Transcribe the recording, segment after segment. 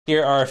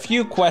Here are a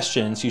few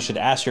questions you should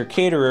ask your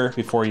caterer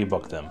before you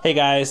book them. Hey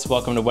guys,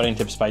 welcome to Wedding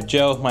Tips by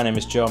Joe. My name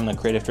is Joe, I'm the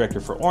creative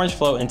director for Orange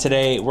Flow, and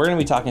today we're gonna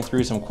be talking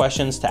through some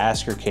questions to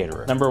ask your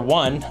caterer. Number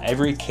one,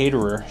 every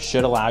caterer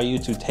should allow you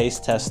to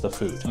taste test the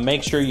food.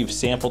 Make sure you've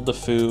sampled the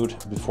food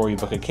before you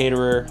book a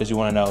caterer, because you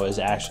wanna know, is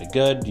it actually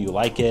good? Do you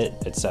like it?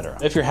 Etc.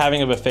 If you're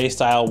having a buffet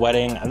style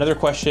wedding, another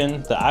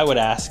question that I would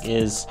ask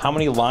is how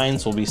many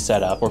lines will be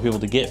set up for people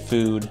to get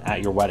food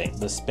at your wedding?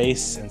 The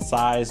space and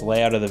size,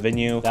 layout of the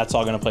venue, that's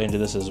all gonna play into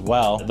this as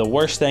well. The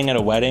worst thing at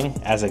a wedding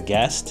as a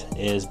guest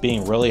is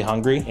being really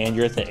hungry and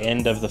you're at the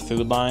end of the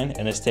food line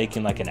and it's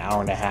taking like an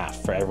hour and a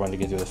half for everyone to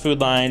get through the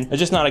food line. It's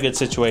just not a good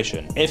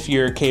situation. If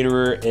your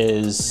caterer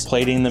is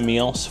plating the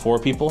meals for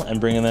people and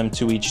bringing them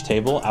to each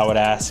table, I would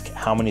ask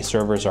how many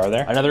servers are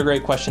there. Another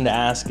great question to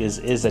ask is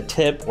a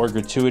tip or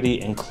gratuity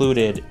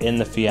included in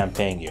the fee I'm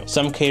paying you?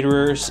 Some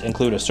caterers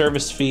include a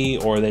service fee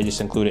or they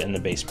just include it in the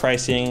base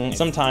pricing.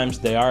 Sometimes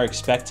they are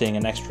expecting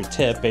an extra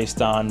tip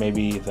based on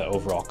maybe the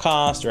overall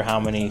cost or how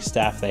many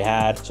staff they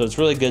had. So it's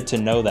really good to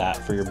know that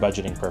for your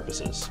budgeting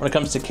purposes. When it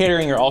comes to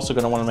catering, you're also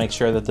going to want to make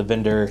sure that the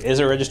vendor is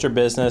a registered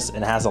business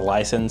and has a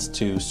license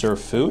to serve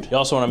food. You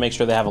also want to make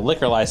sure they have a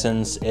liquor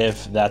license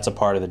if that's a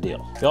part of the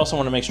deal. You also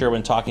want to make sure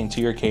when talking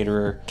to your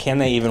caterer, can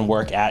they even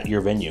work at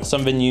your venue?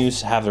 Some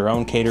venues have their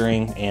own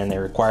catering and they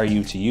require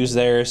you to use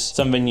theirs.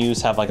 Some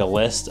venues have like a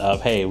list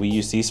of, hey, we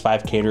use these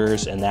 5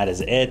 caterers and that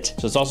is it.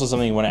 So it's also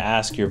something you want to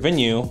ask your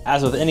venue.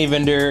 As with any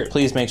vendor,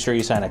 please make sure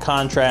you sign a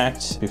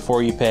contract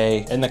before you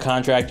pay. In the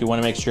contract, you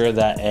want to make sure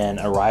that an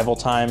arrival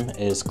time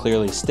is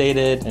clearly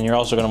stated, and you're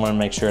also going to want to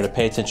make sure to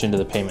pay attention to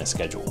the payment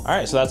schedule. All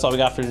right, so that's all we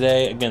got for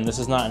today. Again, this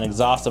is not an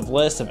exhaustive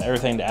list of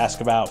everything to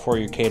ask about for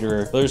your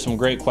caterer. Those are some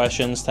great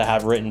questions to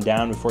have written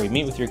down before you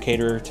meet with your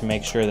caterer to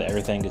make sure that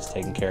everything gets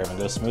taken care of and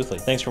goes smoothly.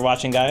 Thanks for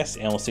watching, guys,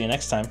 and we'll see you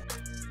next time.